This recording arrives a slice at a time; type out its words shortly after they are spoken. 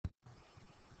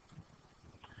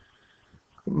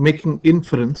making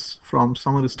inference from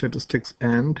summary statistics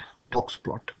and box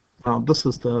plot. Now this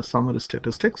is the summary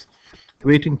statistics.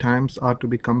 Waiting times are to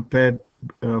be compared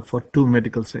for two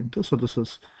medical centers. So this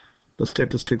is the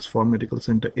statistics for medical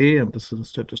center A and this is the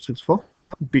statistics for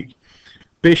B.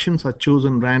 Patients are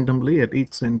chosen randomly at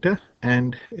each center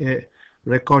and a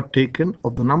record taken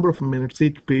of the number of minutes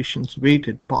each patient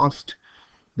waited past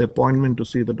the appointment to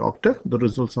see the doctor. The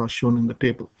results are shown in the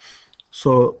table.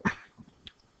 So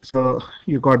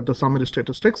you got the summary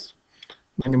statistics: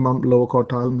 minimum, lower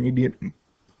quartile, median,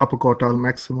 upper quartile,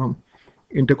 maximum,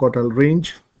 interquartile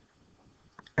range,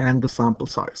 and the sample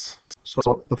size.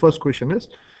 So the first question is,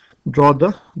 draw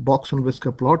the box and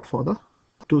whisker plot for the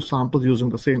two samples using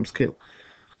the same scale.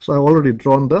 So I've already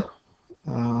drawn the,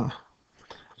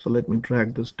 so let me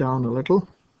drag this down a little,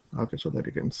 okay, so that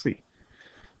you can see.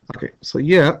 Okay, so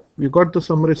yeah, we got the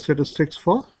summary statistics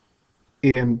for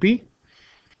A and B.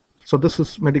 So this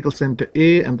is medical center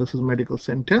A and this is medical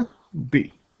center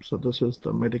B. So this is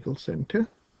the medical center.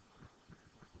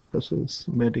 This is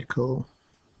medical.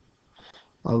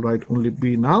 I'll write only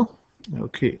B now.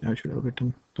 Okay, I should have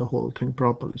written the whole thing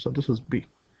properly. So this is B.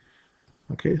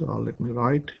 Okay, so let me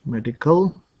write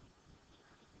medical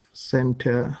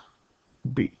center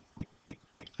B.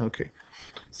 Okay,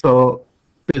 so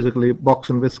basically box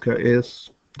and whisker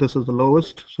is, this is the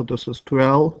lowest, so this is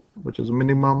 12, which is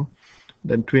minimum,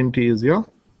 then 20 is your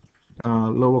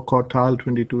lower quartile,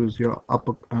 22 is your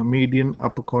upper median,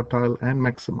 upper quartile, and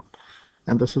maximum.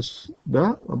 And this is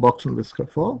the box and whisker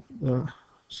for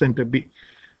center B.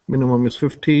 Minimum is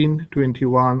 15,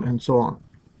 21, and so on.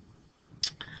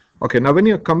 Okay, now when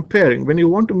you're comparing, when you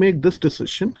want to make this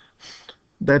decision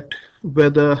that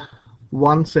whether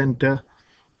one center,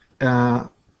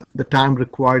 the time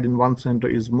required in one center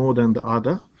is more than the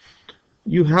other,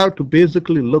 you have to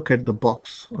basically look at the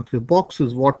box. Okay, box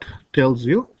is what tells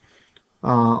you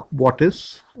what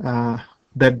is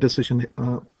that decision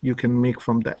you can make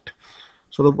from that.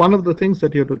 So one of the things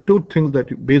that you have to, two things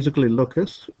that you basically look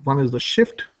is, one is the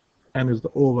shift and is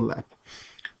the overlap.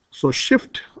 So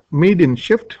shift, median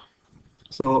shift.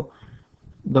 So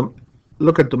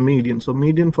look at the median. So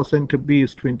median for center B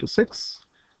is 26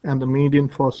 and the median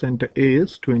for center A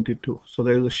is 22. So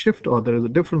there is a shift, or there is a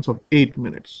difference of 8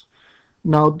 minutes.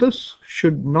 Now this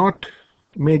should not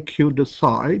make you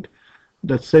decide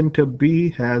that center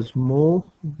B has more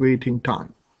waiting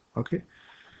time, okay?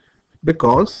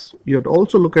 Because you have to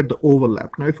also look at the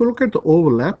overlap. Now if you look at the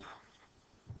overlap,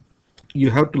 you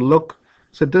have to look,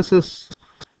 so this is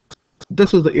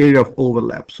the area of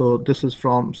overlap. So this is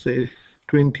from say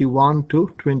 21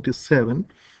 to 27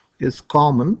 is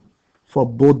common for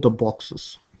both the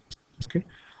boxes, okay?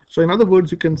 So in other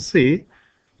words, you can say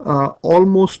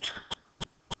almost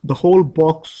the whole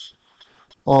box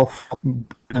of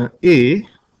A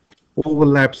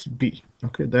overlaps B.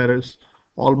 Okay, there is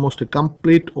almost a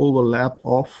complete overlap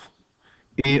of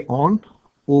A on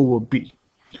over B.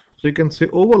 So you can say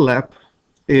overlap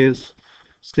is,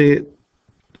 say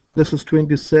this is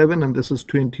 27 and this is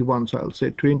 21. So I'll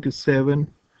say 27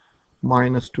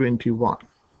 minus 21,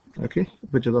 okay,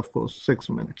 which is of course 6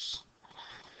 minutes.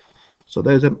 So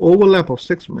there's an overlap of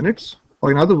 6 minutes. Or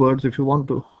in other words, if you want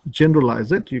to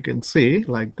generalize it, you can say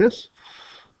like this: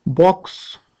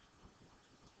 box,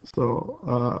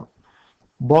 so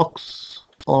box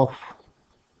of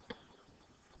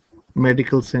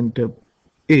medical center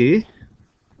A,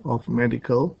 of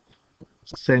medical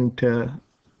center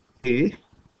A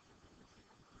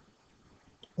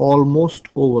almost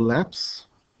overlaps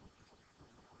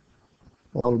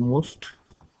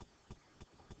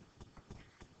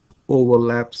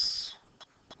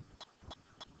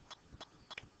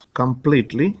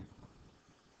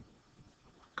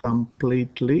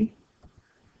completely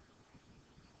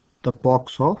the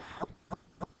box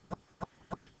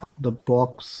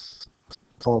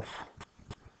of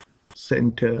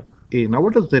center A. Now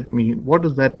what does that mean? What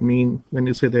does that mean when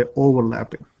you say they're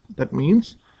overlapping? That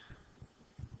means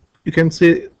you can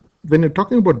say, when you're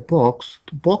talking about box,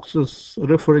 the box is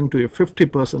referring to a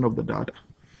 50% of the data.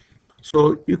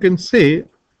 So you can say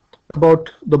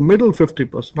about the middle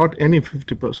 50%, not any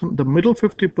 50%, the middle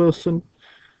 50%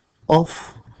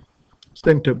 of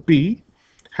center B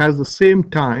has the same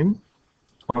time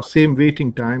or same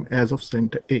waiting time as of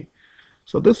center A.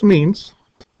 So this means,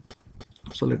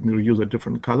 so let me use a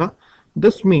different color.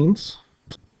 This means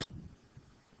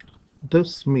the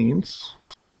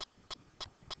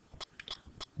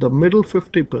middle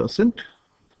 50%,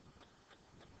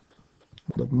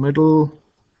 the middle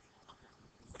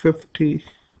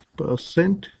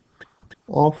 50%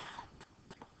 of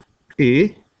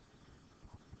A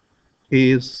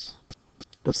is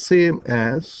the same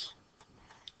as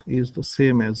is the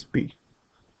same as B.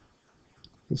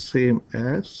 The same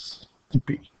as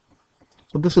B.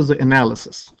 So this is the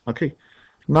analysis. Okay.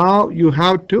 Now you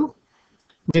have to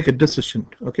make a decision.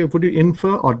 Okay. Would you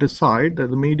infer or decide that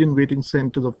the median waiting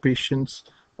centers of patients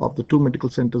of the two medical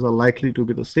centers are likely to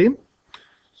be the same?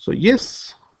 So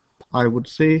yes, I would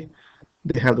say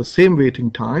they have the same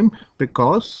waiting time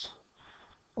because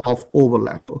of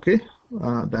overlap. Okay.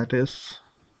 That is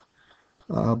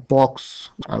box,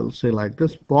 I'll say like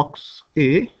this, box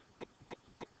A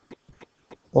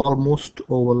almost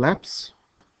overlaps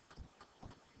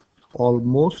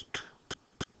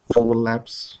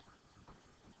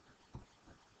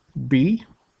B,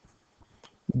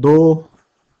 though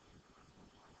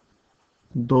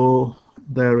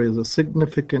there is a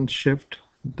significant shift,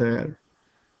 there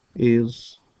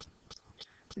is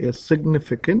a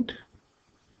significant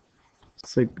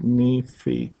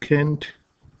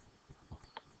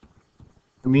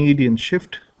median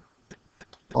shift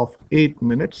of 8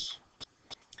 minutes,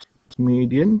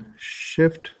 median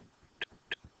shift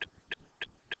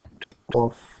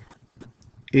of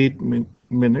 8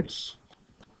 minutes.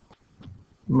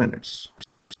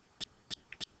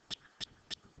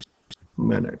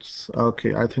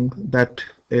 Okay, I think that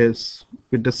is,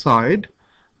 we decide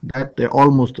that they're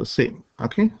almost the same.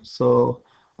 Okay, so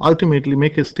ultimately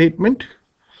make a statement.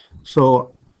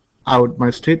 So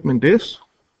my statement is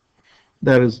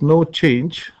there is no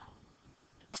change.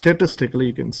 Statistically,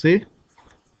 you can say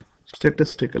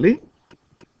statistically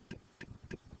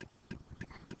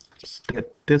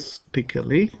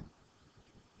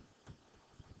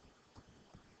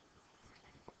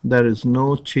there is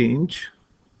no change.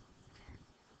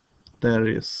 There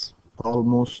is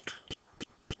almost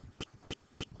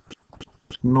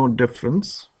no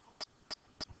difference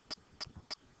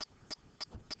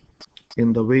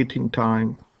in the waiting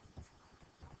time.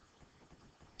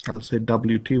 I'll say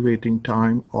WT waiting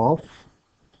time of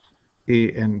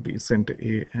A and B, center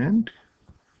A and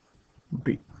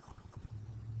B.